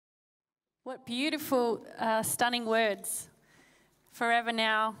What beautiful, stunning words. Forever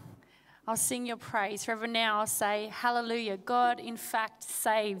now, I'll sing your praise. Forever now, I'll say, hallelujah. God, in fact,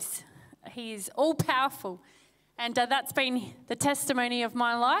 saves. He is all-powerful. And that's been the testimony of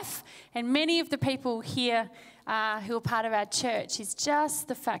my life. And many of the people here who are part of our church is just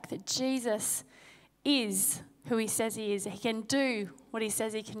the fact that Jesus is who he says he is. He can do what he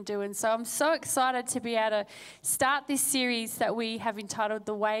says he can do. And so I'm so excited to be able to start this series that we have entitled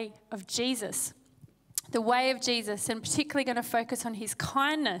The Way of Jesus. The Way of Jesus, and particularly going to focus on his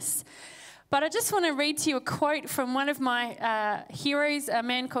kindness. But I just want to read to you a quote from one of my heroes, a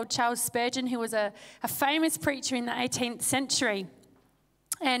man called Charles Spurgeon, who was a famous preacher in the 18th century.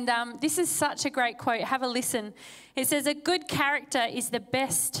 And this is such a great quote. Have a listen. It says, "A good character is the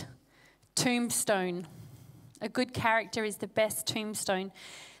best tombstone." A good character is the best tombstone.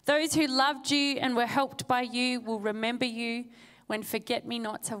 "Those who loved you and were helped by you will remember you when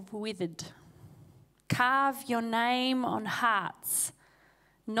forget-me-nots have withered. Carve your name on hearts,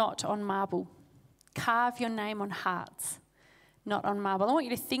 not on marble." Carve your name on hearts, not on marble. I want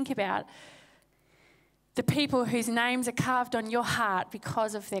you to think about the people whose names are carved on your heart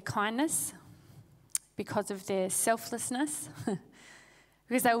because of their kindness, because of their selflessness,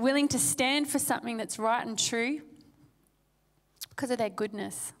 because they're willing to stand for something that's right and true, because of their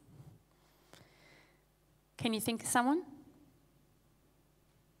goodness. Can you think of someone?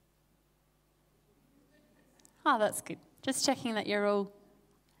 Oh, that's good. Just checking that you're all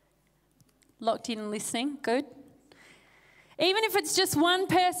locked in and listening. Good. Even if it's just one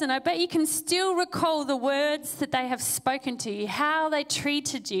person, I bet you can still recall the words that they have spoken to you, how they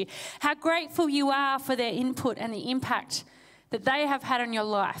treated you, how grateful you are for their input and the impact that they have had on your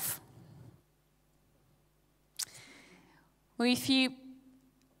life. Well, if you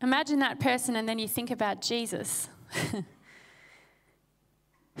imagine that person and then you think about Jesus,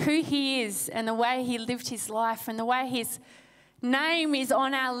 who he is and the way he lived his life and the way his name is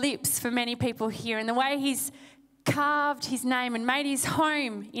on our lips for many people here and the way he's carved his name and made his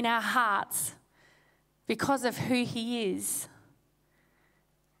home in our hearts because of who he is.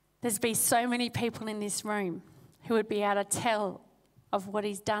 There's been so many people in this room who would be able to tell of what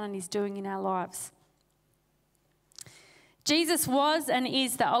he's done and he's doing in our lives. Jesus was and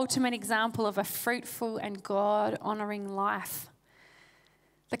is the ultimate example of a fruitful and God-honouring life.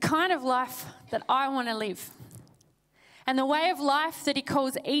 The kind of life that I want to live. And the way of life that he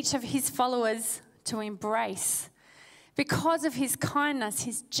calls each of his followers to embrace. Because of his kindness,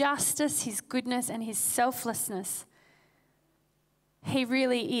 his justice, his goodness, and his selflessness. He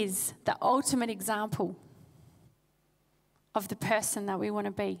really is the ultimate example of the person that we want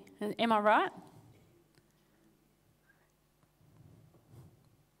to be. Am I right?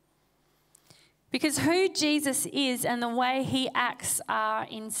 Because who Jesus is and the way he acts are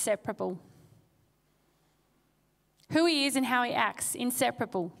inseparable. Who he is and how he acts,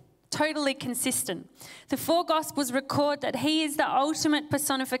 inseparable, totally consistent. The four Gospels record that he is the ultimate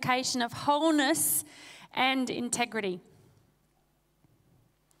personification of wholeness and integrity.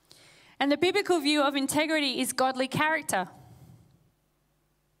 And the biblical view of integrity is godly character.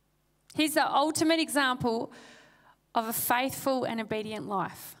 He's the ultimate example of a faithful and obedient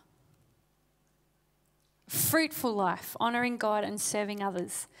life. Fruitful life, honouring God and serving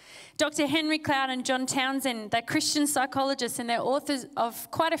others. Dr. Henry Cloud and John Townsend, they're Christian psychologists and they're authors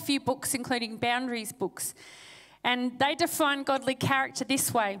of quite a few books, including Boundaries books. And they define godly character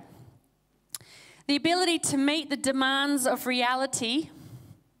this way: the ability to meet the demands of reality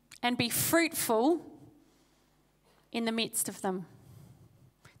and be fruitful in the midst of them.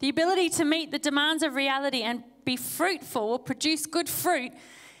 The ability to meet the demands of reality and be fruitful or produce good fruit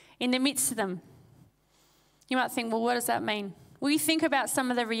in the midst of them. You might think, well, what does that mean? Well, you think about some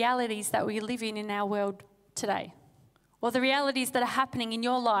of the realities that we live in our world today, or the realities that are happening in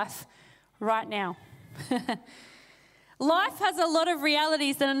your life right now. Life has a lot of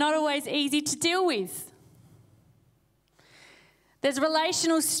realities that are not always easy to deal with. There's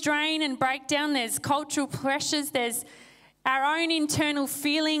relational strain and breakdown, there's cultural pressures, there's our own internal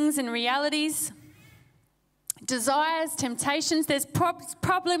feelings and realities, desires, temptations, there's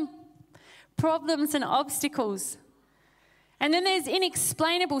problems and obstacles. And then there's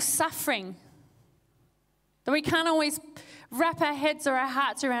inexplainable suffering that we can't always wrap our heads or our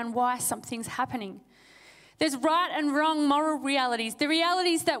hearts around why something's happening. There's right and wrong moral realities. The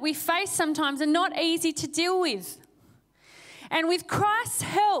realities that we face sometimes are not easy to deal with. And with Christ's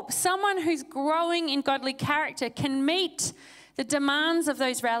help, someone who's growing in godly character can meet the demands of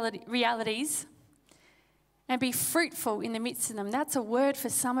those realities and be fruitful in the midst of them. That's a word for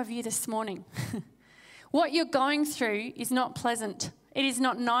some of you this morning. What you're going through is not pleasant. It is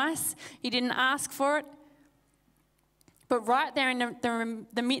not nice. You didn't ask for it. But right there in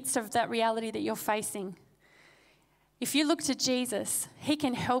the midst of that reality that you're facing, if you look to Jesus, he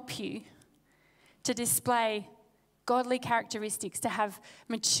can help you to display godly characteristics, to have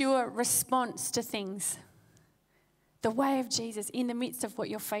mature response to things. The way of Jesus in the midst of what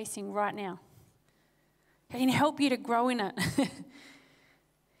you're facing right now. He can help you to grow in it.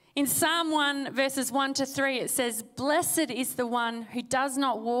 In Psalm 1, verses 1 to 3, it says, "Blessed is the one who does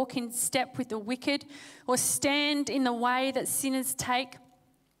not walk in step with the wicked, or stand in the way that sinners take,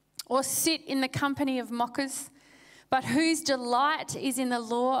 or sit in the company of mockers, but whose delight is in the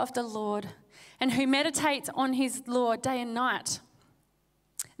law of the Lord, and who meditates on his law day and night.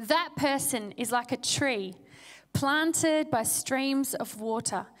 That person is like a tree planted by streams of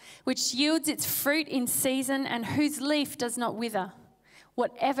water, which yields its fruit in season and whose leaf does not wither.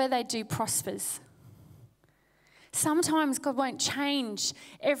 Whatever they do prospers." Sometimes God won't change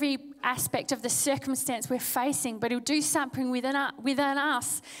every aspect of the circumstance we're facing, but he'll do something within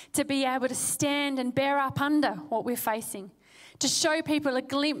us to be able to stand and bear up under what we're facing, to show people a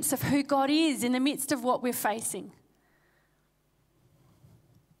glimpse of who God is in the midst of what we're facing.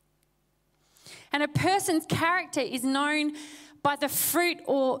 And a person's character is known by the fruit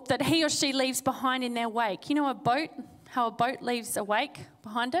that he or she leaves behind in their wake. You know a boat, how a boat leaves a wake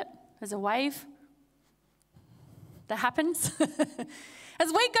behind it? There's a wave that happens.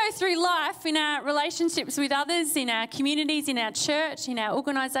 As we go through life in our relationships with others, in our communities, in our church, in our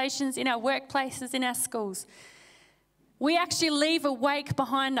organisations, in our workplaces, in our schools, we actually leave a wake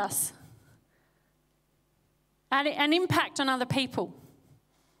behind us, an impact on other people.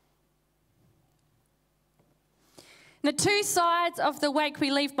 The two sides of the wake we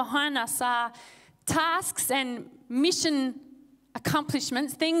leave behind us are tasks and mission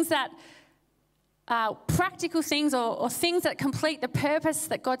accomplishments, things that are practical things or things that complete the purpose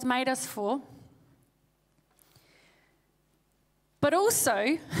that God's made us for. But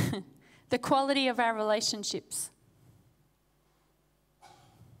also the quality of our relationships.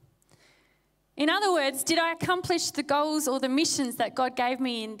 In other words, did I accomplish the goals or the missions that God gave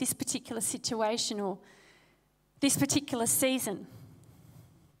me in this particular situation or this particular season?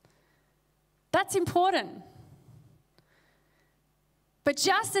 That's important. But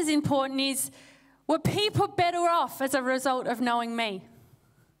just as important is, were people better off as a result of knowing me?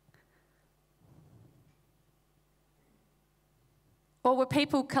 Or were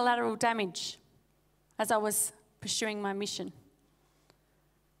people collateral damage as I was pursuing my mission?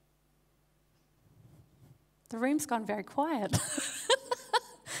 The room's gone very quiet.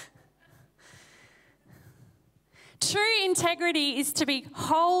 True integrity is to be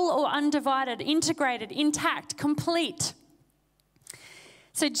whole or undivided, integrated, intact, complete.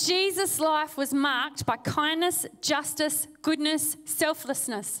 So Jesus' life was marked by kindness, justice, goodness,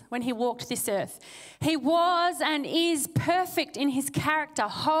 selflessness when he walked this earth. He was and is perfect in his character,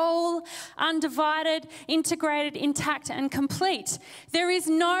 whole, undivided, integrated, intact, and complete. There is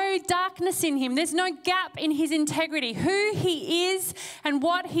no darkness in him. There's no gap in his integrity. Who he is and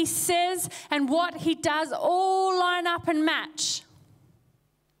what he says and what he does all line up and match.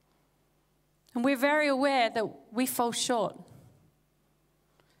 And we're very aware that we fall short.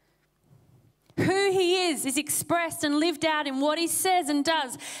 Who he is expressed and lived out in what he says and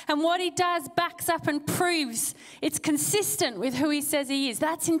does. And what he does backs up and proves it's consistent with who he says he is.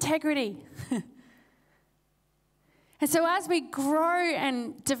 That's integrity. And so as we grow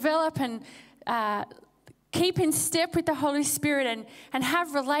and develop and keep in step with the Holy Spirit and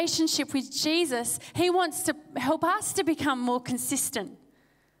have relationship with Jesus, he wants to help us to become more consistent.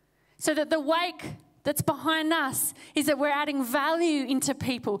 So that the wake that's behind us is that we're adding value into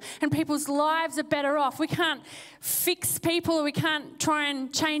people and people's lives are better off. We can't fix people, or we can't try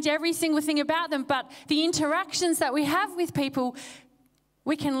and change every single thing about them, but the interactions that we have with people,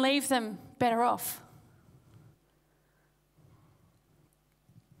 we can leave them better off.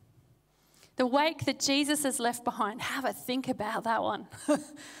 The wake that Jesus has left behind, have a think about that one.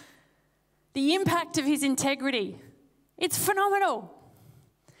 The impact of his integrity, it's phenomenal.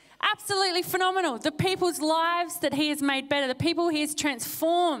 Absolutely phenomenal. The people's lives that he has made better, the people he has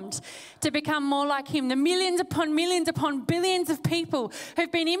transformed to become more like him, the millions upon billions of people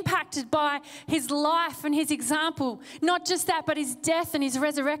who've been impacted by his life and his example. Not just that, but his death and his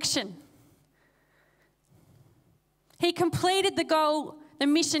resurrection. He completed the goal, the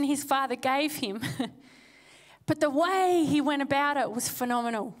mission his Father gave him. But the way he went about it was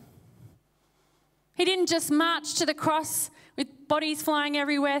phenomenal. He didn't just march to the cross with bodies flying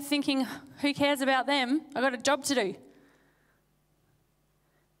everywhere thinking, who cares about them? I've got a job to do.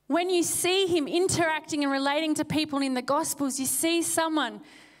 When you see him interacting and relating to people in the Gospels, you see someone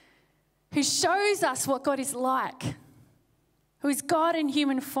who shows us what God is like, who is God in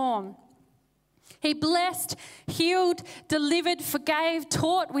human form. He blessed, healed, delivered, forgave,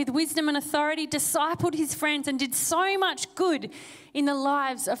 taught with wisdom and authority, discipled his friends, and did so much good in the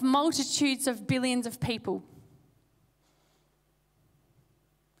lives of multitudes of billions of people.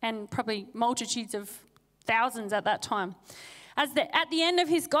 And probably multitudes of thousands at that time. At the end of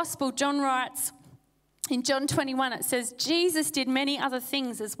his gospel, John writes, in John 21, it says, Jesus did many other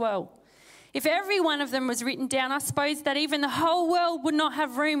things as well. If every one of them was written down, I suppose that even the whole world would not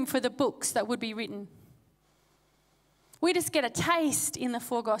have room for the books that would be written. We just get a taste in the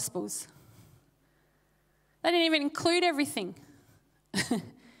 4 Gospels. They didn't even include everything.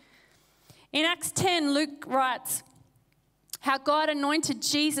 In Acts 10, Luke writes how God anointed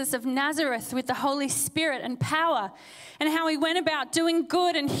Jesus of Nazareth with the Holy Spirit and power, and how he went about doing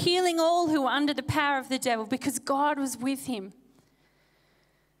good and healing all who were under the power of the devil because God was with him.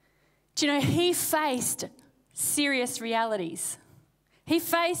 Do you know, he faced serious realities. He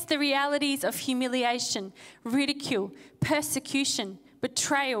faced the realities of humiliation, ridicule, persecution,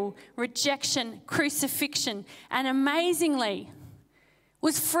 betrayal, rejection, crucifixion, and amazingly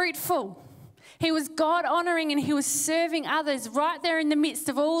was fruitful. He was God-honouring and he was serving others right there in the midst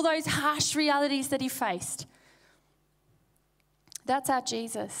of all those harsh realities that he faced. That's our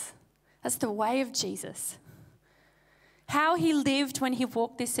Jesus. That's the way of Jesus. How he lived when he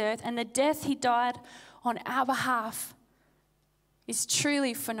walked this earth and the death he died on our behalf is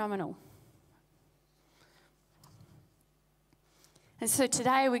truly phenomenal. And so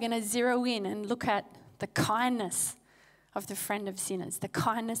today we're going to zero in and look at the kindness of the friend of sinners, the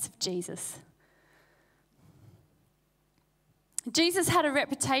kindness of Jesus. Jesus had a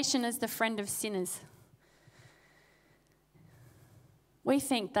reputation as the friend of sinners. We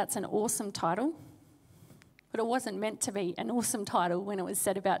think that's an awesome title. But it wasn't meant to be an awesome title when it was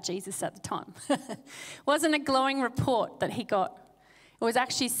said about Jesus at the time. It wasn't a glowing report that he got. It was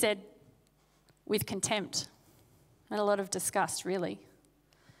actually said with contempt and a lot of disgust, really.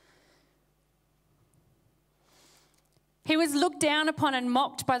 He was looked down upon and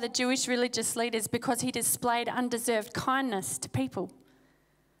mocked by the Jewish religious leaders because he displayed undeserved kindness to people.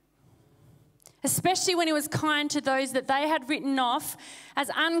 Especially when he was kind to those that they had written off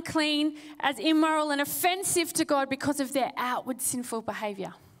as unclean, as immoral and offensive to God because of their outward sinful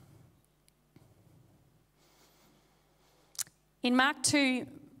behaviour. In Mark 2,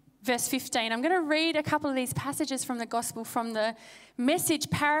 verse 15, I'm going to read a couple of these passages from the Gospel from the Message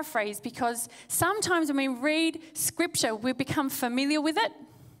paraphrase, because sometimes when we read Scripture, we become familiar with it.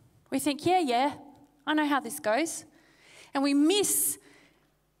 We think, yeah, I know how this goes. And we miss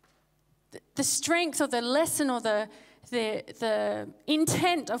the strength or the lesson or the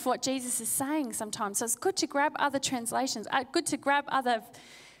intent of what Jesus is saying sometimes. So it's good to grab other translations, good to grab other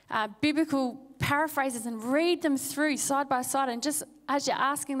biblical paraphrases and read them through side by side, and just as you're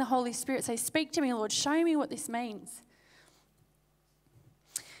asking the Holy Spirit, say, speak to me, Lord, show me what this means.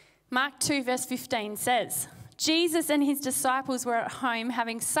 Mark 2 verse 15 says, Jesus and his disciples were at home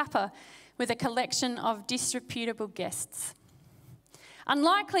having supper with a collection of disreputable guests.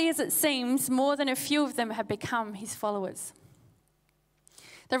 Unlikely as it seems, more than a few of them had become his followers.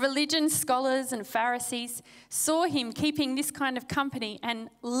 The religion scholars and Pharisees saw him keeping this kind of company and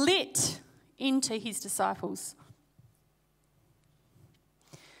lit into his disciples.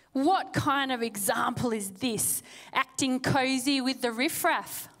 What kind of example is this? Acting cozy with the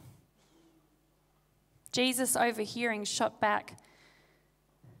riffraff? Jesus, overhearing, shot back,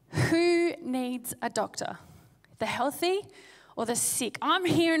 who needs a doctor? The healthy or the sick? I'm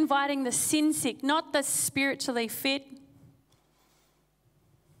here inviting the sin sick, not the spiritually fit.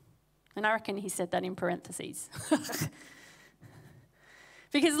 And I reckon he said that in parentheses.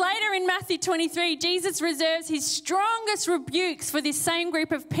 Because later in Matthew 23, Jesus reserves his strongest rebukes for this same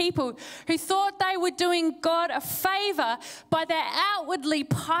group of people who thought they were doing God a favour by their outwardly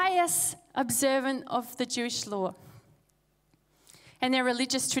pious observance of the Jewish law and their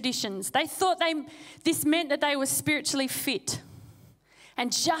religious traditions. They thought this meant that they were spiritually fit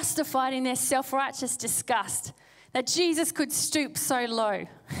and justified in their self-righteous disgust that Jesus could stoop so low,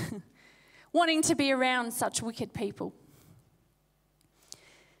 wanting to be around such wicked people.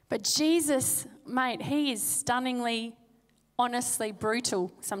 But Jesus, mate, he is stunningly, honestly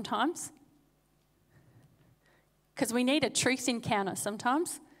brutal sometimes. Because we need a truth encounter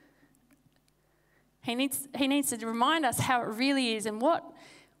sometimes. He needs to remind us how it really is, and what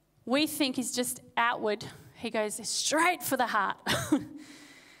we think is just outward, he goes straight for the heart.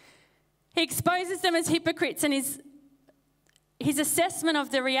 He exposes them as hypocrites and is his assessment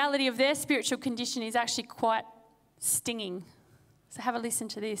of the reality of their spiritual condition is actually quite stinging. So have a listen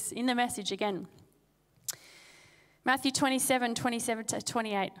to this in the Message again. Matthew 27 to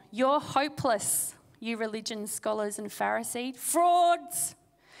 28. You're hopeless, you religion scholars and Pharisees. Frauds!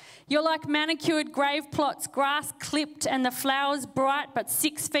 You're like manicured grave plots, grass clipped and the flowers bright, but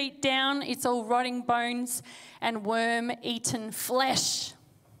 6 feet down, it's all rotting bones and worm-eaten flesh.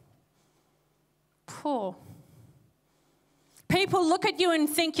 Poor. People look at you and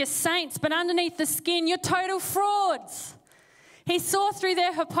think you're saints, but underneath the skin, you're total frauds. He saw through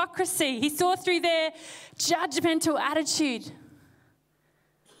their hypocrisy. He saw through their judgmental attitude.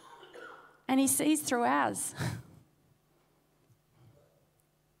 And he sees through ours.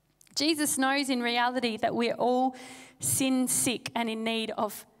 Jesus knows in reality that we're all sin sick and in need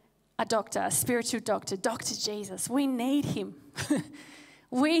of a doctor, a spiritual doctor, Dr. Jesus. We need him.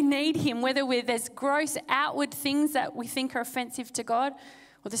 We need him, whether there's gross outward things that we think are offensive to God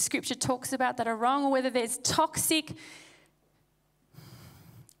or the scripture talks about that are wrong, or whether there's toxic,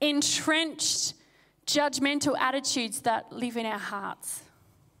 entrenched, judgmental attitudes that live in our hearts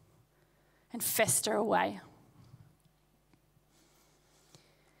and fester away.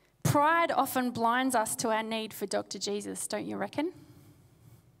 Pride often blinds us to our need for Dr. Jesus, don't you reckon?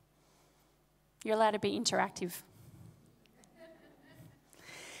 You're allowed to be interactive.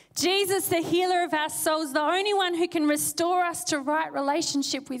 Jesus, the healer of our souls, the only one who can restore us to right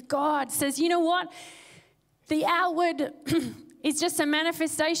relationship with God, says, you know what? The outward is just a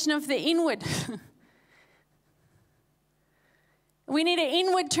manifestation of the inward. We need an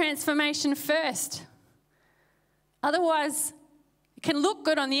inward transformation first. Otherwise, it can look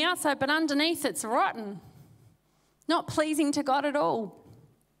good on the outside, but underneath it's rotten. Not pleasing to God at all.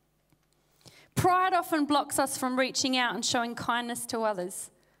 Pride often blocks us from reaching out and showing kindness to others.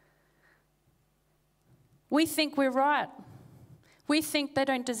 We think we're right. We think they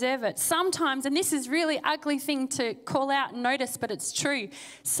don't deserve it. Sometimes, and this is a really ugly thing to call out and notice, but it's true.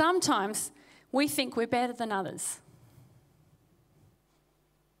 Sometimes we think we're better than others.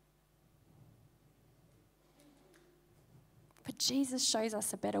 But Jesus shows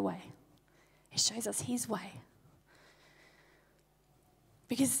us a better way. He shows us his way.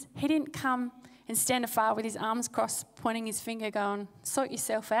 Because he didn't come and stand afar with his arms crossed, pointing his finger, going, sort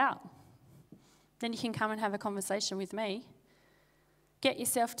yourself out. Then you can come and have a conversation with me. Get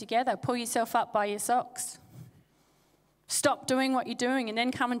yourself together. Pull yourself up by your socks. Stop doing what you're doing and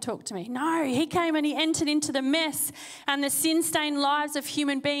then come and talk to me. No, he came and he entered into the mess and the sin-stained lives of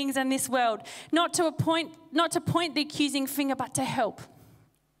human beings in this world. Not to point the accusing finger, but to help.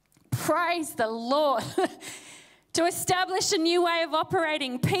 Praise the Lord. To establish a new way of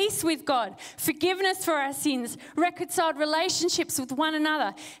operating, peace with God, forgiveness for our sins, reconciled relationships with one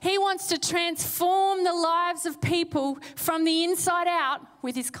another. He wants to transform the lives of people from the inside out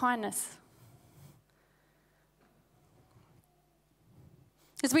with his kindness.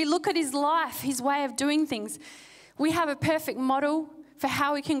 As we look at his life, his way of doing things, we have a perfect model for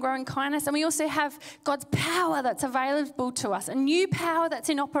how we can grow in kindness. And we also have God's power that's available to us, a new power that's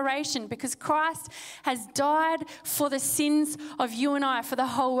in operation because Christ has died for the sins of you and I, for the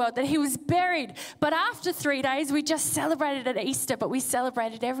whole world, that he was buried. But after 3 days, we just celebrated at Easter, but we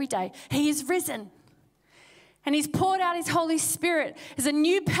celebrated every day. He is risen. And he's poured out his Holy Spirit. There's a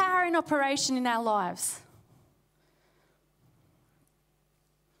new power in operation in our lives.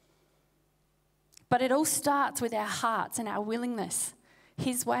 But it all starts with our hearts and our willingness.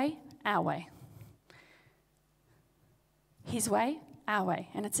 His way, our way. His way, our way.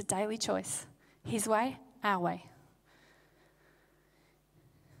 And it's a daily choice. His way, our way.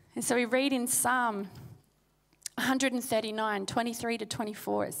 And so we read in Psalm 139, 23 to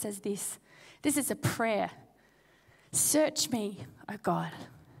 24, it says this. This is a prayer. Search me, O God.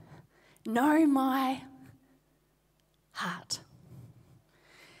 Know my heart.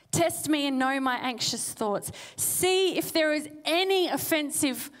 Test me and know my anxious thoughts. See if there is any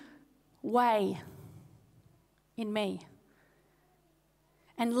offensive way in me.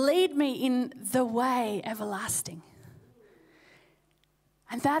 And lead me in the way everlasting.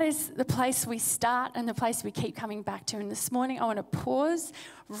 And that is the place we start and the place we keep coming back to. And this morning I want to pause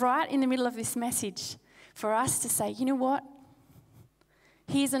right in the middle of this message for us to say, you know what?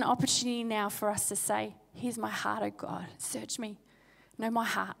 Here's an opportunity now for us to say, here's my heart, oh God. Search me. Know my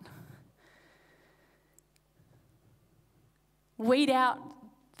heart. Weed out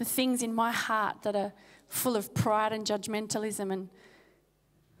the things in my heart that are full of pride and judgmentalism and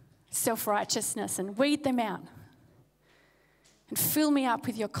self-righteousness, and weed them out. And fill me up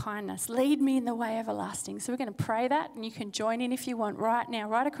with your kindness. Lead me in the way everlasting. So we're going to pray that, and you can join in if you want right now,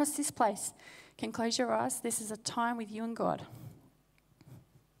 right across this place. You can close your eyes. This is a time with you and God.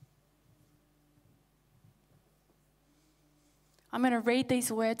 I'm going to read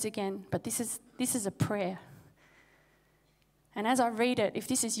these words again, but this is a prayer. And as I read it, if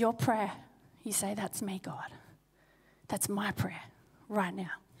this is your prayer, you say, that's me, God. That's my prayer right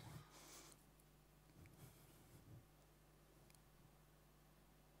now.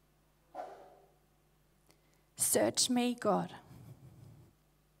 Search me, God,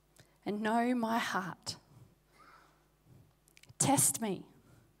 and know my heart. Test me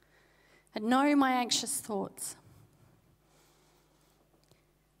and know my anxious thoughts.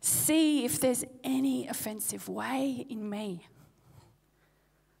 See if there's any offensive way in me,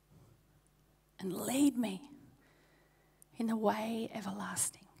 and lead me in the way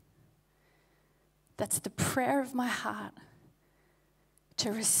everlasting. That's the prayer of my heart,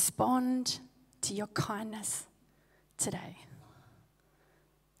 to respond to your kindness today.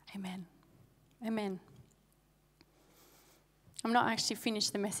 Amen. Amen. I'm not actually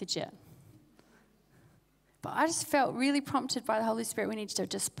finished the message yet. But I just felt really prompted by the Holy Spirit. We need to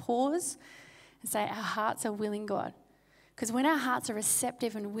just pause and say, our hearts are willing, God. Because when our hearts are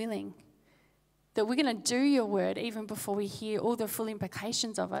receptive and willing, that we're going to do your word even before we hear all the full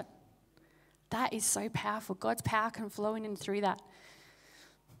implications of it. That is so powerful. God's power can flow in and through that.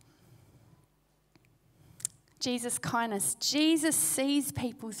 Jesus' kindness. Jesus sees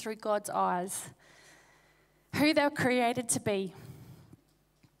people through God's eyes, who they were created to be.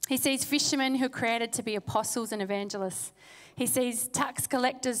 He sees fishermen who are created to be apostles and evangelists. He sees tax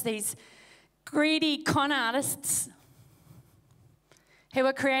collectors, these greedy con artists who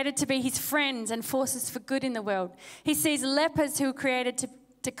are created to be his friends and forces for good in the world. He sees lepers who are created to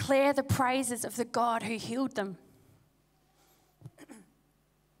declare the praises of the God who healed them.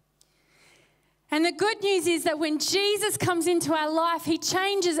 And the good news is that when Jesus comes into our life, he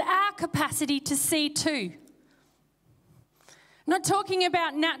changes our capacity to see too. I'm not talking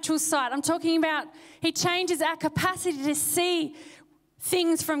about natural sight. I'm talking about he changes our capacity to see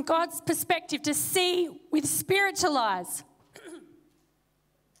things from God's perspective, to see with spiritual eyes.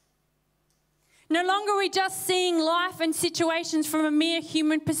 No longer are we just seeing life and situations from a mere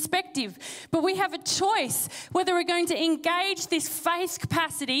human perspective, but we have a choice whether we're going to engage this faith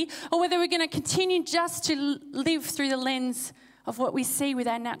capacity or whether we're going to continue just to live through the lens of what we see with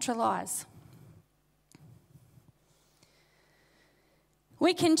our natural eyes.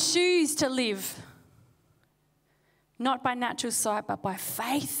 We can choose to live not by natural sight, but by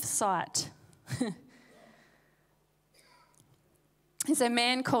faith sight. There's a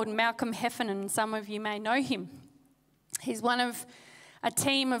man called Malcolm Heffernan, and some of you may know him. He's one of a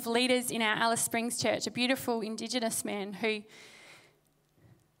team of leaders in our Alice Springs church, a beautiful Indigenous man who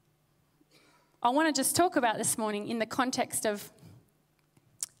I want to just talk about this morning in the context of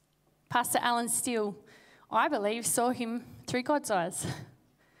Pastor Alan Steele, I believe, saw him through God's eyes,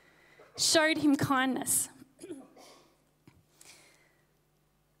 showed him kindness.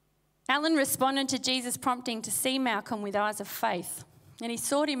 Alan responded to Jesus' prompting to see Malcolm with eyes of faith, and he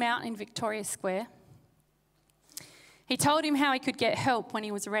sought him out in Victoria Square. He told him how he could get help when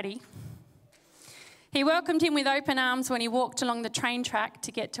he was ready. He welcomed him with open arms when he walked along the train track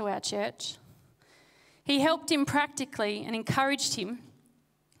to get to our church. He helped him practically and encouraged him,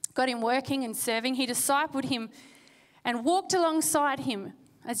 got him working and serving. He discipled him and walked alongside him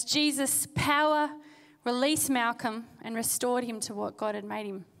as Jesus' power released Malcolm and restored him to what God had made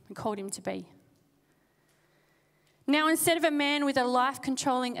him and called him to be. Now, instead of a man with a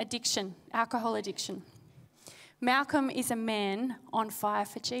life-controlling addiction, alcohol addiction, Malcolm is a man on fire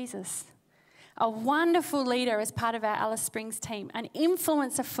for Jesus, a wonderful leader as part of our Alice Springs team, an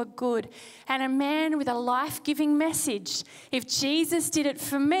influencer for good, and a man with a life-giving message. If Jesus did it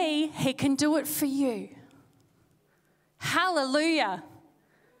for me, he can do it for you. Hallelujah.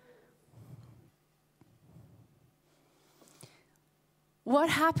 What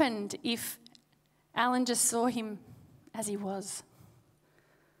happened if Alan just saw him as he was?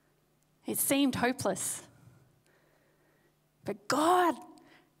 It seemed hopeless. But God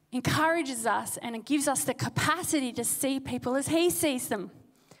encourages us and gives us the capacity to see people as he sees them,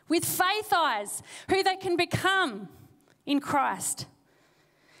 with faith eyes, who they can become in Christ.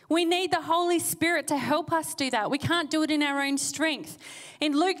 We need the Holy Spirit to help us do that. We can't do it in our own strength.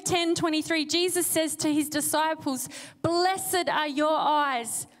 In Luke 10:23, Jesus says to his disciples, "Blessed are your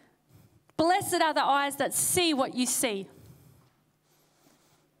eyes. Blessed are the eyes that see what you see."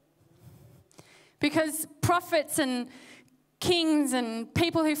 Because prophets and kings and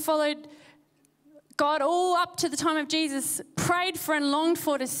people who followed God all up to the time of Jesus prayed for and longed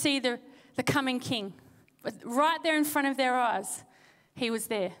for to see the coming king. But right there in front of their eyes, he was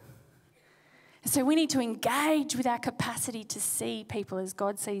there. So we need to engage with our capacity to see people as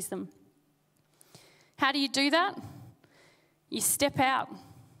God sees them. How do you do that? You step out.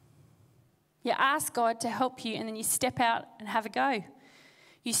 You ask God to help you, and then you step out and have a go.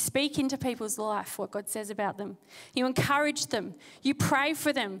 You speak into people's life what God says about them. You encourage them. You pray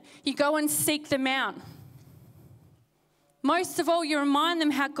for them. You go and seek them out. Most of all, you remind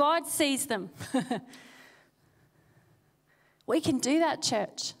them how God sees them. We can do that,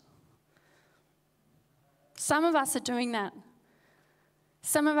 church. Some of us are doing that.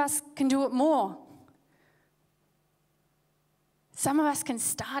 Some of us can do it more. Some of us can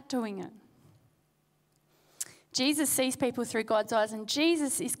start doing it. Jesus sees people through God's eyes, and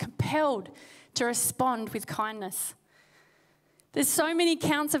Jesus is compelled to respond with kindness. There's so many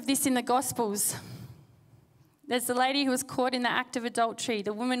accounts of this in the Gospels. There's the lady who was caught in the act of adultery,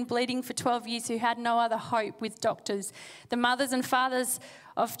 the woman bleeding for 12 years who had no other hope with doctors, the mothers and fathers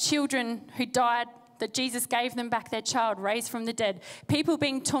of children who died that Jesus gave them back their child, raised from the dead, people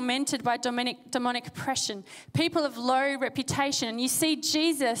being tormented by demonic oppression, people of low reputation. And you see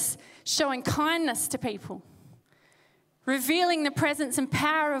Jesus showing kindness to people, revealing the presence and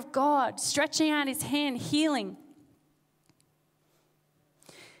power of God, stretching out his hand, healing.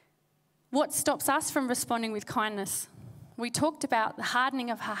 What stops us from responding with kindness? We talked about the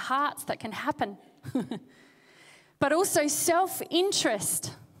hardening of our hearts that can happen, but also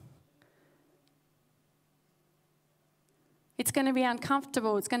self-interest. It's going to be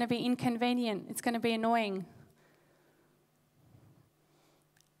uncomfortable. It's going to be inconvenient. It's going to be annoying.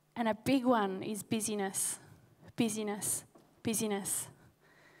 And a big one is busyness. Busyness. Busyness.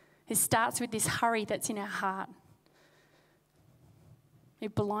 It starts with this hurry that's in our heart.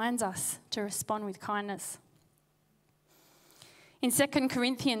 It blinds us to respond with kindness. In 2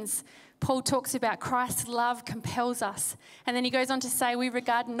 Corinthians, Paul talks about Christ's love compels us. And then he goes on to say, we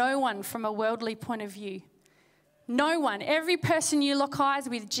regard no one from a worldly point of view. No one. Every person you lock eyes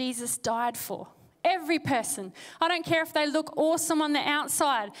with, Jesus died for. Every person. I don't care if they look awesome on the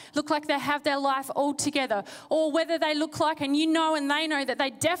outside, look like they have their life all together, or whether they look like, and you know and they know that they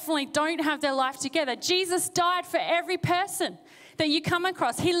definitely don't have their life together. Jesus died for every person that you come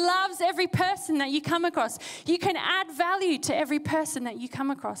across. He loves every person that you come across. You can add value to every person that you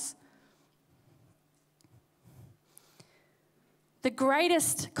come across. The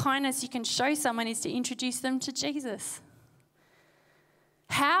greatest kindness you can show someone is to introduce them to Jesus.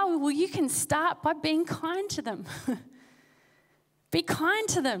 How? Well, you can start by being kind to them. Be kind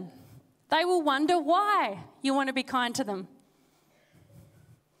to them. They will wonder why you want to be kind to them.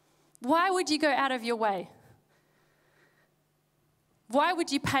 Why would you go out of your way? Why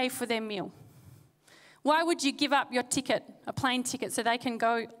would you pay for their meal? Why would you give up your ticket, a plane ticket, so they can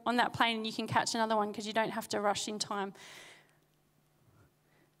go on that plane and you can catch another one because you don't have to rush in time?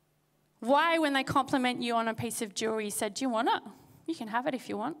 Why, when they compliment you on a piece of jewelry, you said, do you want it? You can have it if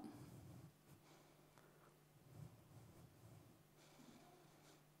you want.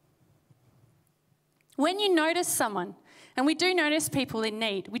 When you notice someone, and we do notice people in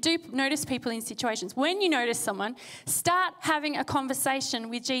need, we do notice people in situations. When you notice someone, start having a conversation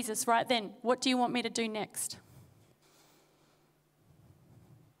with Jesus right then. What do you want me to do next?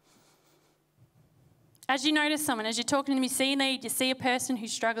 As you notice someone, as you're talking to them, you see a need, you see a person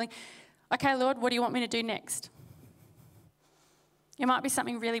who's struggling. Okay, Lord, what do you want me to do next? It might be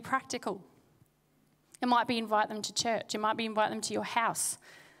something really practical. It might be invite them to church. It might be invite them to your house.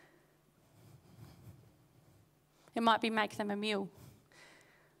 It might be make them a meal.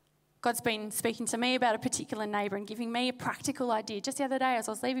 God's been speaking to me about a particular neighbour and giving me a practical idea. Just the other day as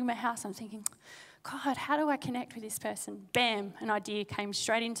I was leaving my house, I'm thinking, God, how do I connect with this person? Bam, an idea came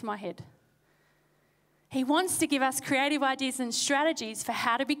straight into my head. He wants to give us creative ideas and strategies for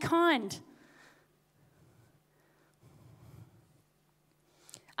how to be kind.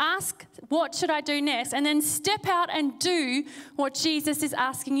 Ask, what should I do next? And then step out and do what Jesus is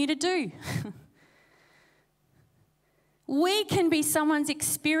asking you to do. We can be someone's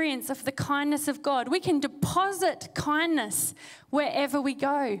experience of the kindness of God. We can deposit kindness wherever we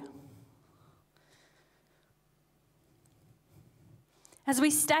go. As we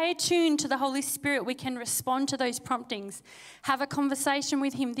stay attuned to the Holy Spirit, we can respond to those promptings. Have a conversation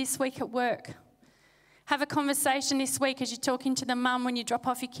with him this week at work. Have a conversation this week as you're talking to the mum when you drop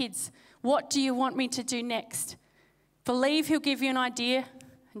off your kids. What do you want me to do next? Believe he'll give you an idea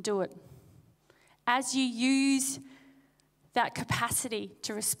and do it. As you use that capacity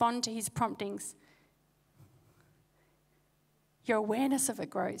to respond to his promptings, your awareness of it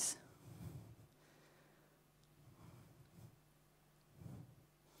grows.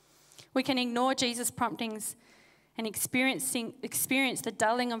 We can ignore Jesus' promptings and experience the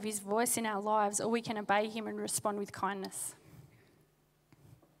dulling of his voice in our lives, or we can obey him and respond with kindness.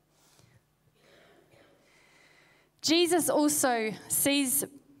 Jesus also sees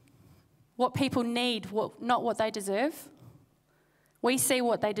what people need, not what they deserve. We see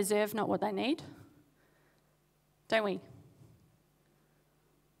what they deserve, not what they need. Don't we?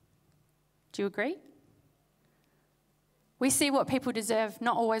 Do you agree? We see what people deserve,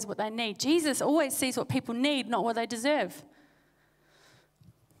 not always what they need. Jesus always sees what people need, not what they deserve.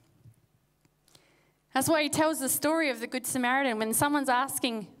 That's why he tells the story of the Good Samaritan. When someone's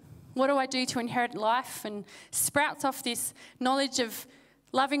asking, what do I do to inherit life? And sprouts off this knowledge of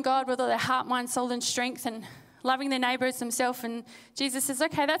loving God with all their heart, mind, soul, and strength, and loving their neighbour as themselves. And Jesus says,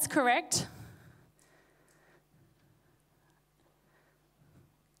 okay, that's correct.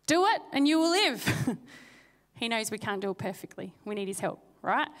 Do it and you will live. He knows we can't do it perfectly. We need his help,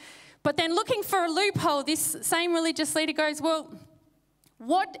 right? But then looking for a loophole, this same religious leader goes, well,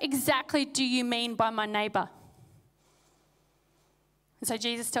 what exactly do you mean by my neighbour? And so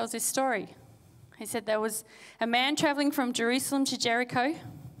Jesus tells this story. He said there was a man travelling from Jerusalem to Jericho,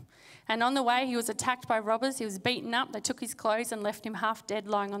 and on the way he was attacked by robbers. He was beaten up. They took his clothes and left him half dead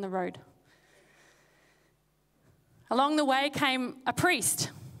lying on the road. Along the way came a priest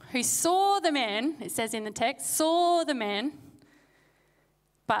who saw the man, it says in the text, saw the man,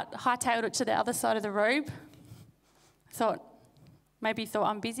 but hightailed it to the other side of the road. Maybe he thought,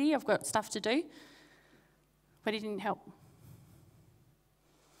 I'm busy, I've got stuff to do. But he didn't help.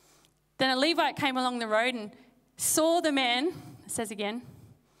 Then a Levite came along the road and saw the man, it says again,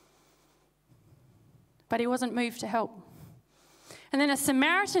 but he wasn't moved to help. And then a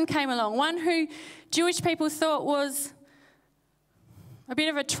Samaritan came along, one who Jewish people thought was a bit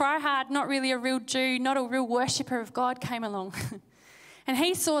of a try-hard, not really a real Jew, not a real worshipper of God, came along. And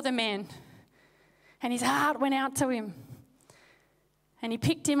he saw the man, and his heart went out to him. And he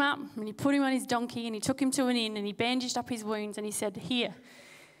picked him up, and he put him on his donkey, and he took him to an inn, and he bandaged up his wounds, and he said, here,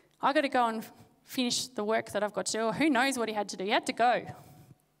 I've got to go and finish the work that I've got to do. Or who knows what he had to do. He had to go.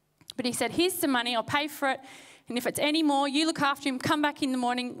 But he said, here's some money, I'll pay for it, and if it's any more, you look after him, come back in the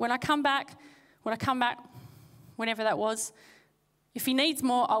morning. When I come back, whenever that was, if he needs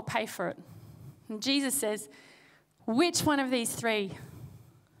more, I'll pay for it. And Jesus says, which one of these three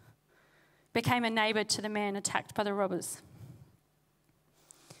became a neighbour to the man attacked by the robbers?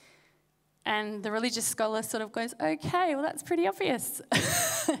 And the religious scholar sort of goes, okay, well, that's pretty obvious.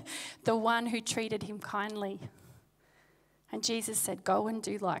 The one who treated him kindly. And Jesus said, go and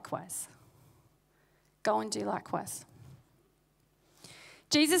do likewise. Go and do likewise.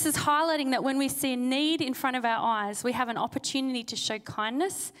 Jesus is highlighting that when we see a need in front of our eyes, we have an opportunity to show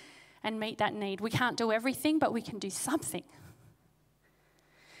kindness and meet that need. We can't do everything, but we can do something.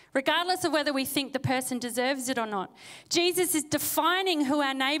 Regardless of whether we think the person deserves it or not. Jesus is defining who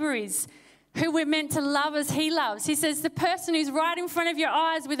our neighbour is, who we're meant to love as he loves. He says the person who's right in front of your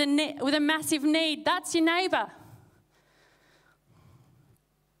eyes with a massive need, that's your neighbour.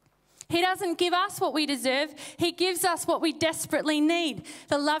 He doesn't give us what we deserve. He gives us what we desperately need,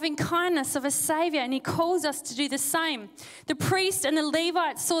 the loving kindness of a Saviour, and he calls us to do the same. The priest and the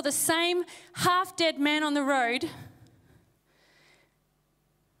Levite saw the same half-dead man on the road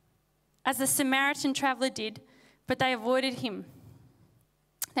as the Samaritan traveller did, but they avoided him.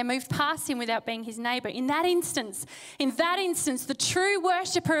 They moved past him without being his neighbour. In that instance, the true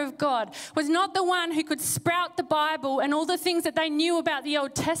worshipper of God was not the one who could sprout the Bible and all the things that they knew about the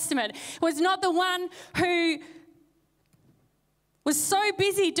Old Testament. Was not the one who was so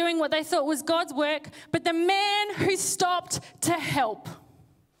busy doing what they thought was God's work, but the man who stopped to help.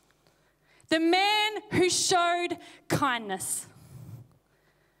 The man who showed kindness.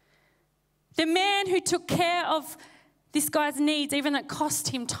 The man who took care of this guy's needs, even that cost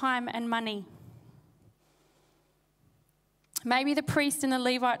him time and money. Maybe the priest and the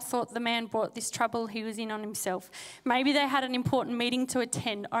Levite thought the man brought this trouble he was in on himself. Maybe they had an important meeting to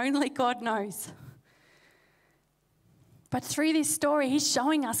attend. Only God knows. But through this story, he's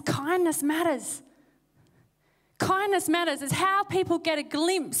showing us kindness matters. Kindness matters. It's how people get a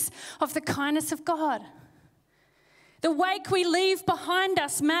glimpse of the kindness of God. The wake we leave behind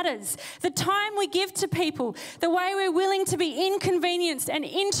us matters. The time we give to people, the way we're willing to be inconvenienced and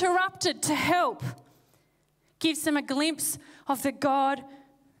interrupted to help, gives them a glimpse of the God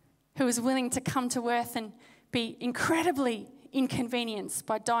who is willing to come to earth and be incredibly inconvenienced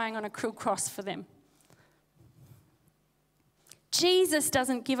by dying on a cruel cross for them. Jesus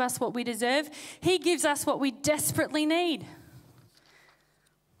doesn't give us what we deserve. He gives us what we desperately need.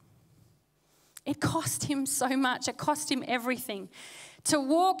 It cost him so much. It cost him everything. To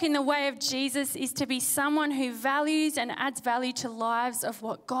walk in the way of Jesus is to be someone who values and adds value to lives of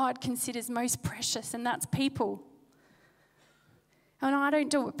what God considers most precious, and that's people. And I don't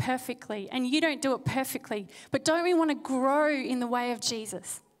do it perfectly, and you don't do it perfectly. But don't we want to grow in the way of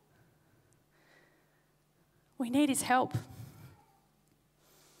Jesus? We need his help.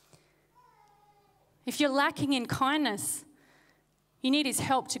 If you're lacking in kindness, you need his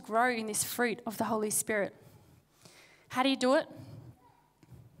help to grow in this fruit of the Holy Spirit. How do you do it?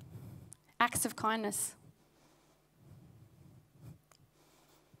 Acts of kindness.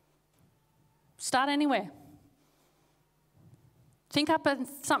 Start anywhere. Think up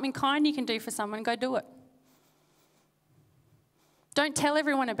something kind you can do for someone and go do it. Don't tell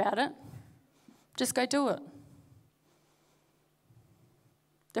everyone about it. Just go do it.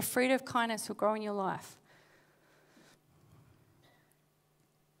 The fruit of kindness will grow in your life.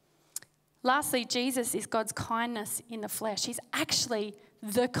 Lastly, Jesus is God's kindness in the flesh. He's actually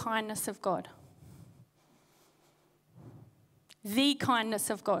the kindness of God. The kindness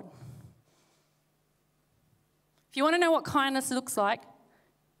of God. If you want to know what kindness looks like,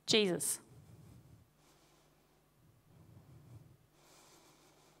 Jesus.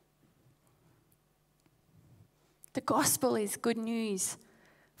 The gospel is good news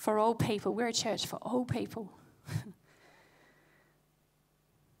for all people. We're a church for all people.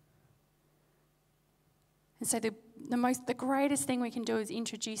 And so the greatest thing we can do is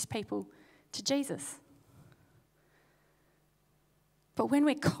introduce people to Jesus. But when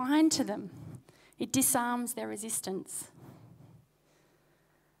we're kind to them, it disarms their resistance.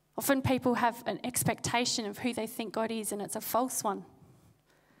 Often people have an expectation of who they think God is, and it's a false one.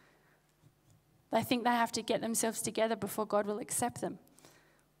 They think they have to get themselves together before God will accept them.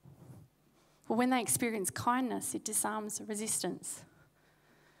 But when they experience kindness, it disarms resistance.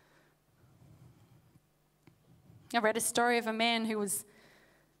 I read a story of a man who was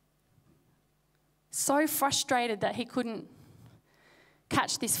so frustrated that he couldn't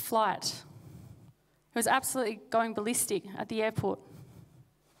catch this flight. He was absolutely going ballistic at the airport.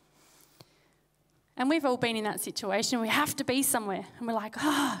 And we've all been in that situation. We have to be somewhere. And we're like,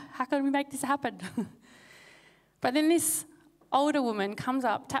 how can we make this happen? But then this older woman comes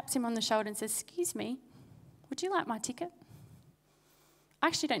up, taps him on the shoulder and says, "Excuse me, would you like my ticket? I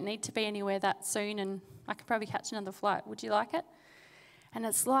actually don't need to be anywhere that soon and I could probably catch another flight. Would you like it?" And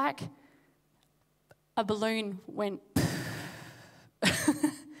it's like a balloon went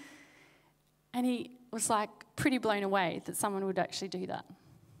and he was like pretty blown away that someone would actually do that.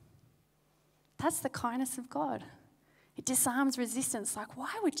 That's the kindness of God. It disarms resistance. Like,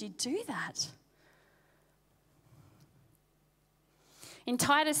 why would you do that? In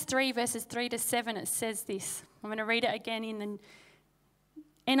Titus 3, verses 3 to 7, it says this. I'm going to read it again in the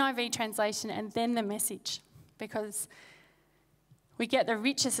NIV translation and then the Message, because we get the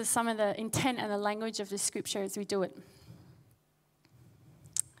richness of some of the intent and the language of the scripture as we do it.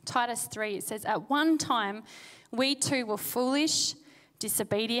 Titus 3, it says, "At one time we too were foolish,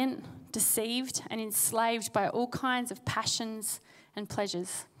 disobedient, deceived, and enslaved by all kinds of passions and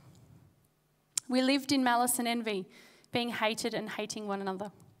pleasures. We lived in malice and envy, being hated and hating one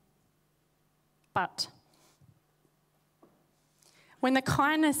another. But when the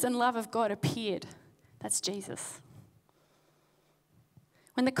kindness and love of God appeared," that's Jesus.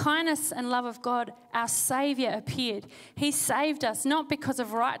 When the kindness and love of God, our Saviour, appeared, he saved us not because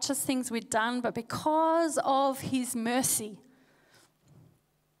of righteous things we'd done, but because of his mercy.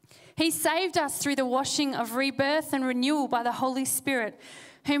 He saved us through the washing of rebirth and renewal by the Holy Spirit,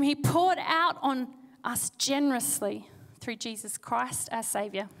 whom he poured out on us generously through Jesus Christ, our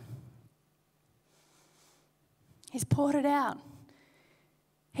Saviour. He's poured it out.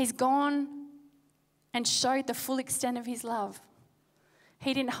 He's gone and showed the full extent of his love.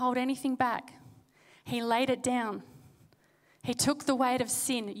 He didn't hold anything back. He laid it down. He took the weight of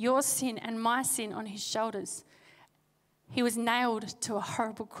sin, your sin and my sin, on his shoulders. He was nailed to a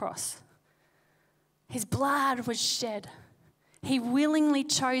horrible cross. His blood was shed. He willingly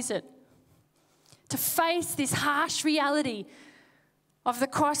chose it to face this harsh reality of the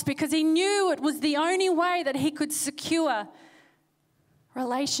cross because he knew it was the only way that he could secure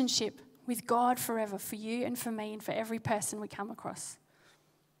relationship with God forever, for you and for me and for every person we come across.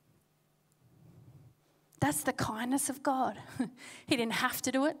 That's the kindness of God. He didn't have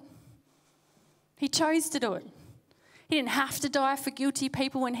to do it. He chose to do it. He didn't have to die for guilty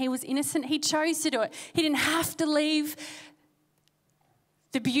people when he was innocent. He chose to do it. He didn't have to leave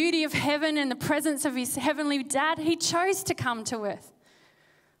the beauty of heaven and the presence of his heavenly dad. He chose to come to earth.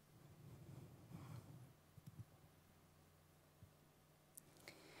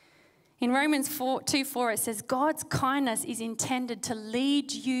 In Romans 2:4, it says, God's kindness is intended to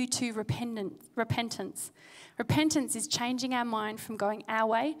lead you to repentance. Repentance is changing our mind from going our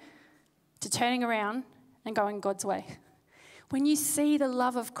way to turning around and going God's way. When you see the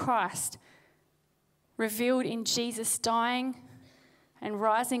love of Christ revealed in Jesus dying and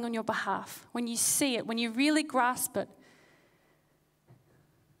rising on your behalf, when you see it, when you really grasp it,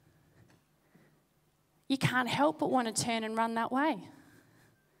 you can't help but want to turn and run that way.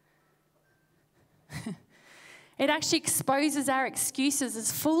 It actually exposes our excuses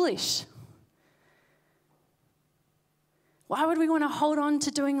as foolish. Why would we want to hold on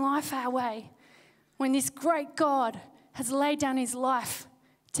to doing life our way when this great God has laid down his life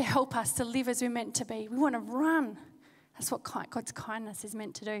to help us to live as we're meant to be? We want to run. That's what God's kindness is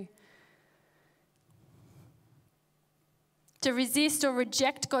meant to do. To resist or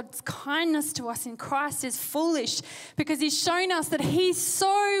reject God's kindness to us in Christ is foolish because he's shown us that he's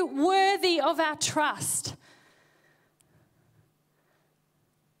so worthy of our trust.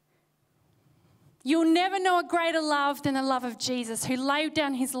 You'll never know a greater love than the love of Jesus, who laid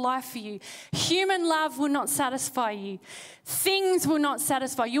down his life for you. Human love will not satisfy you. Things will not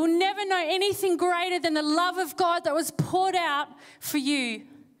satisfy you. You'll never know anything greater than the love of God that was poured out for you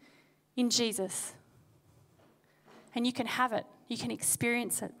in Jesus. And you can have it. You can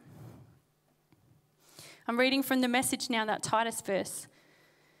experience it. I'm reading from the Message now, that Titus verse.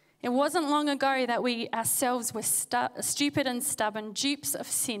 It wasn't long ago that we ourselves were stupid and stubborn, dupes of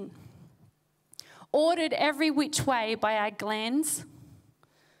sin, ordered every which way by our glands,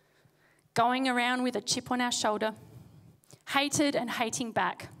 going around with a chip on our shoulder, hated and hating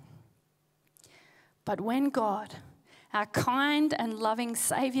back. But when God, our kind and loving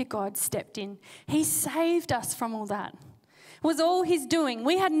Saviour God, stepped in, he saved us from all that. It was all his doing.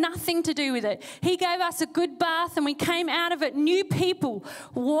 We had nothing to do with it. He gave us a good bath and we came out of it new people,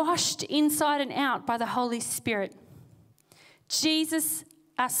 washed inside and out by the Holy Spirit. Jesus,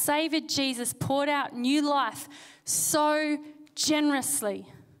 our Saviour Jesus, poured out new life so generously.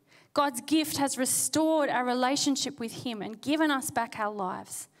 God's gift has restored our relationship with him and given us back our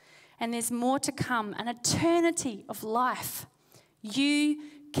lives. And there's more to come, an eternity of life. You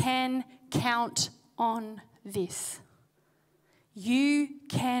can count on this. You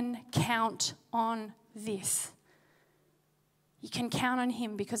can count on this. You can count on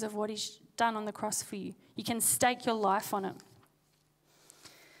him because of what he's done on the cross for you. You can stake your life on it.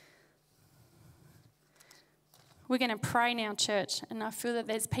 We're going to pray now, church, and I feel that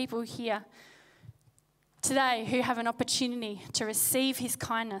there's people here today who have an opportunity to receive his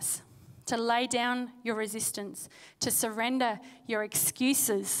kindness, to lay down your resistance, to surrender your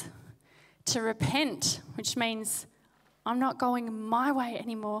excuses, to repent, which means I'm not going my way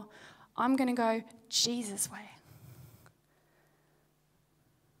anymore. I'm going to go Jesus' way.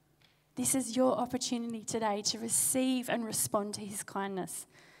 This is your opportunity today to receive and respond to his kindness.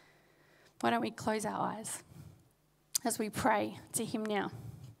 Why don't we close our eyes as we pray to him now?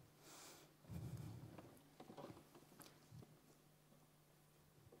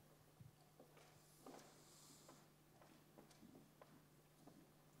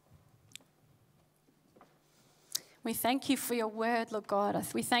 We thank you for your word, Lord God.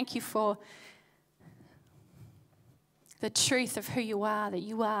 We thank you for the truth of who you are, that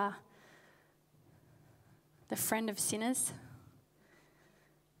you are the friend of sinners.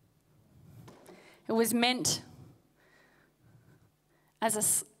 It was meant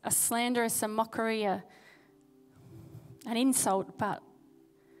as a slanderous, a mockery, an insult, but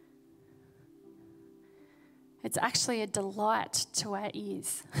it's actually a delight to our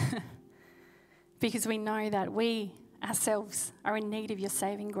ears because we know that we ourselves are in need of your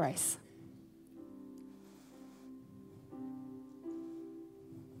saving grace.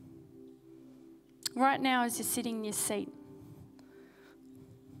 Right now, as you're sitting in your seat,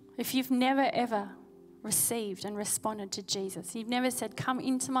 if you've never ever received and responded to Jesus, you've never said, come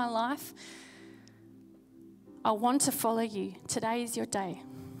into my life, I want to follow you, today is your day.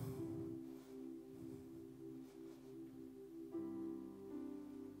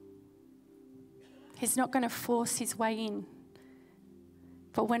 He's not going to force his way in,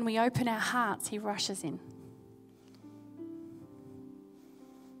 but when we open our hearts, he rushes in.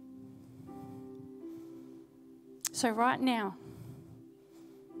 So right now,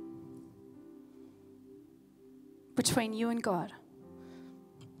 between you and God,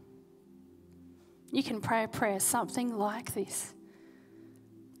 you can pray a prayer, something like this.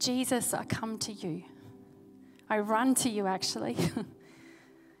 Jesus, I come to you. I run to you, actually.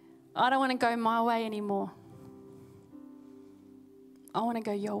 I don't want to go my way anymore. I want to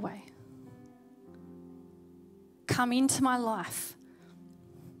go your way. Come into my life.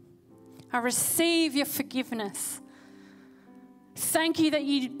 I receive your forgiveness. Thank you that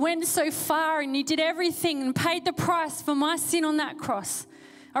you went so far and you did everything and paid the price for my sin on that cross.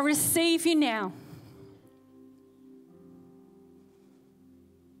 I receive you now.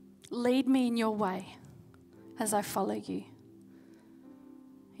 Lead me in your way as I follow you.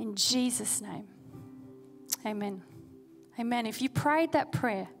 In Jesus' name, amen. Amen. If you prayed that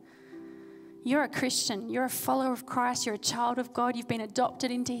prayer, you're a Christian, you're a follower of Christ, you're a child of God, you've been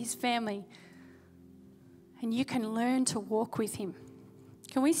adopted into his family, and you can learn to walk with him.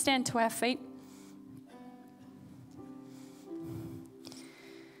 Can we stand to our feet?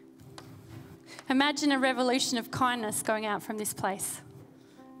 Imagine a revolution of kindness going out from this place,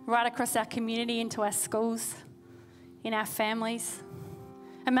 right across our community, into our schools, in our families.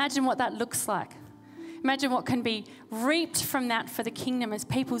 Imagine what that looks like. Imagine what can be reaped from that for the kingdom as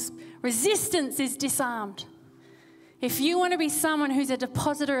people's resistance is disarmed. If you want to be someone who's a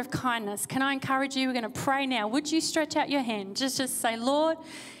depositor of kindness, can I encourage you? We're going to pray now. Would you stretch out your hand? Just say, Lord,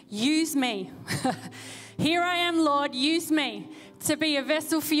 use me. Here I am, Lord, use me to be a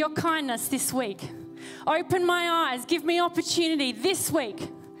vessel for your kindness this week. Open my eyes. Give me opportunity this week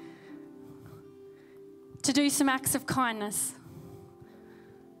to do some acts of kindness.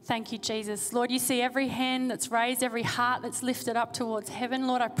 Thank you, Jesus. Lord, you see every hand that's raised, every heart that's lifted up towards heaven.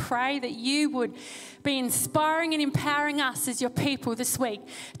 Lord, I pray that you would be inspiring and empowering us as your people this week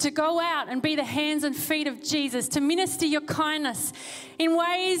to go out and be the hands and feet of Jesus, to minister your kindness in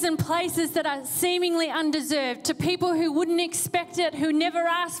ways and places that are seemingly undeserved, to people who wouldn't expect it, who never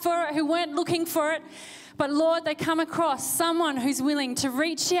asked for it, who weren't looking for it. But Lord, they come across someone who's willing to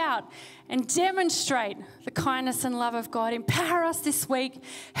reach out and demonstrate the kindness and love of God. Empower us this week.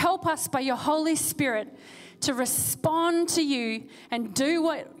 Help us by your Holy Spirit to respond to you and do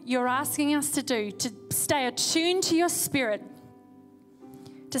what you're asking us to do, to stay attuned to your Spirit,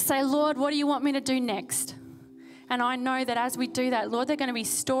 to say, Lord, what do you want me to do next? And I know that as we do that, Lord, there are going to be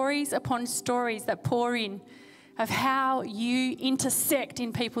stories upon stories that pour in of how you intersect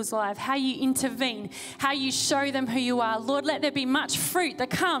in people's lives, how you intervene, how you show them who you are. Lord, let there be much fruit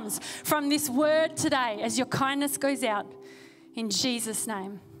that comes from this word today as your kindness goes out. In Jesus'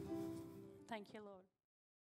 name. Thank you, Lord.